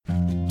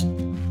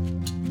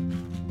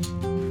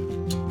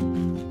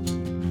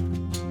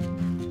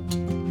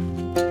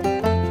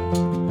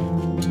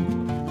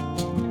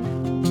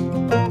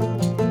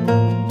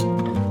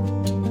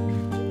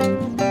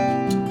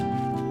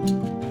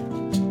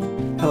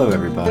Hello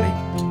everybody,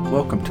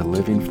 welcome to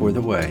Living for the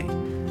Way.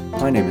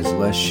 My name is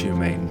Les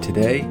Shoemate, and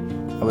today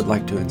I would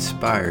like to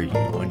inspire you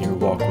on your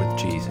walk with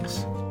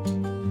Jesus.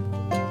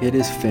 It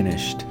is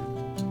finished.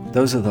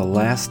 Those are the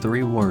last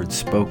 3 words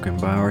spoken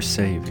by our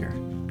Savior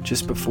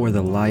just before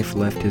the life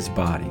left his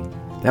body.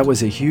 That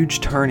was a huge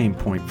turning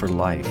point for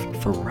life,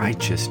 for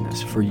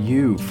righteousness, for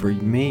you, for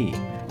me.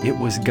 It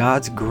was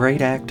God's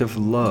great act of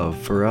love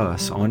for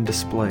us on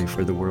display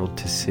for the world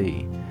to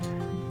see.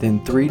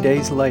 Then 3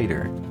 days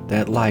later,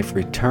 that life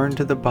returned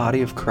to the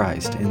body of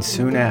Christ, and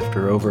soon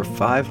after, over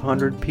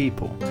 500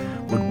 people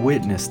would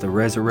witness the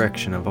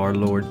resurrection of our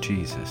Lord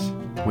Jesus.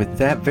 With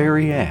that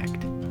very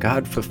act,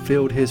 God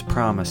fulfilled his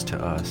promise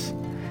to us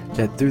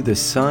that through the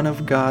Son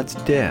of God's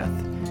death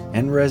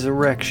and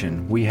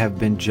resurrection, we have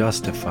been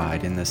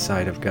justified in the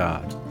sight of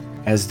God.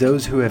 As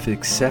those who have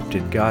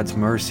accepted God's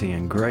mercy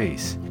and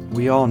grace,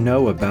 we all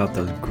know about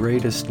the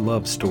greatest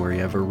love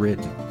story ever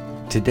written.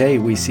 Today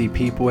we see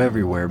people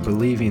everywhere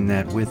believing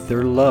that with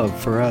their love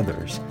for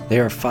others, they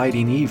are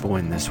fighting evil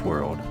in this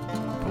world.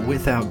 But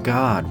without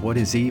God, what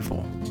is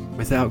evil?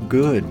 Without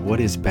good,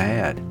 what is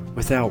bad?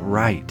 Without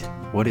right,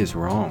 what is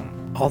wrong?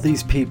 All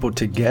these people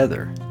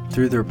together,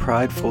 through their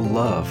prideful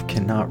love,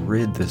 cannot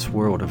rid this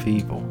world of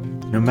evil.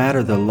 No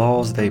matter the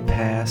laws they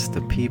pass,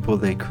 the people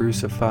they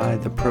crucify,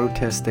 the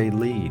protests they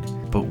lead,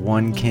 but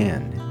one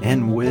can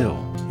and will.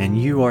 And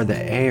you are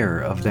the heir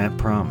of that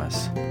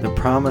promise, the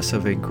promise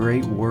of a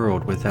great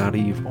world without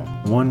evil,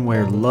 one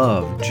where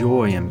love,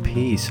 joy, and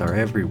peace are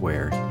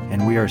everywhere,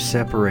 and we are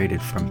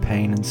separated from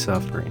pain and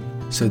suffering.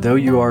 So though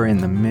you are in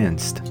the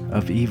midst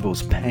of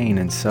evil's pain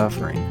and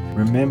suffering,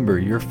 remember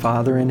your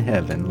Father in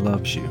heaven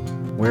loves you,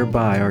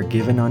 whereby are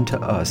given unto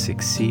us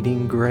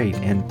exceeding great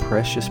and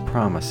precious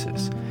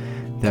promises,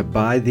 that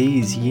by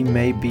these ye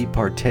may be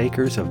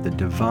partakers of the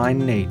divine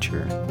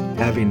nature,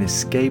 having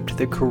escaped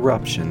the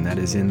corruption that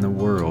is in the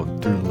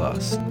world through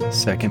lust.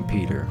 2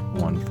 Peter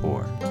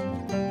 1:4.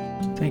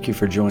 Thank you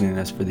for joining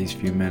us for these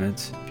few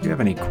minutes. If you have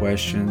any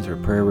questions or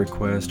prayer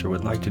requests or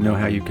would like to know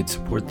how you could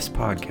support this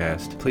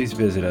podcast, please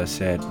visit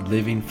us at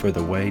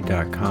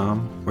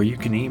livingfortheway.com, or you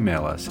can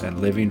email us at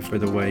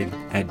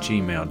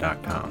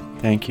livingfortheway@gmail.com.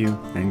 Thank you,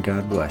 and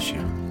God bless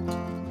you.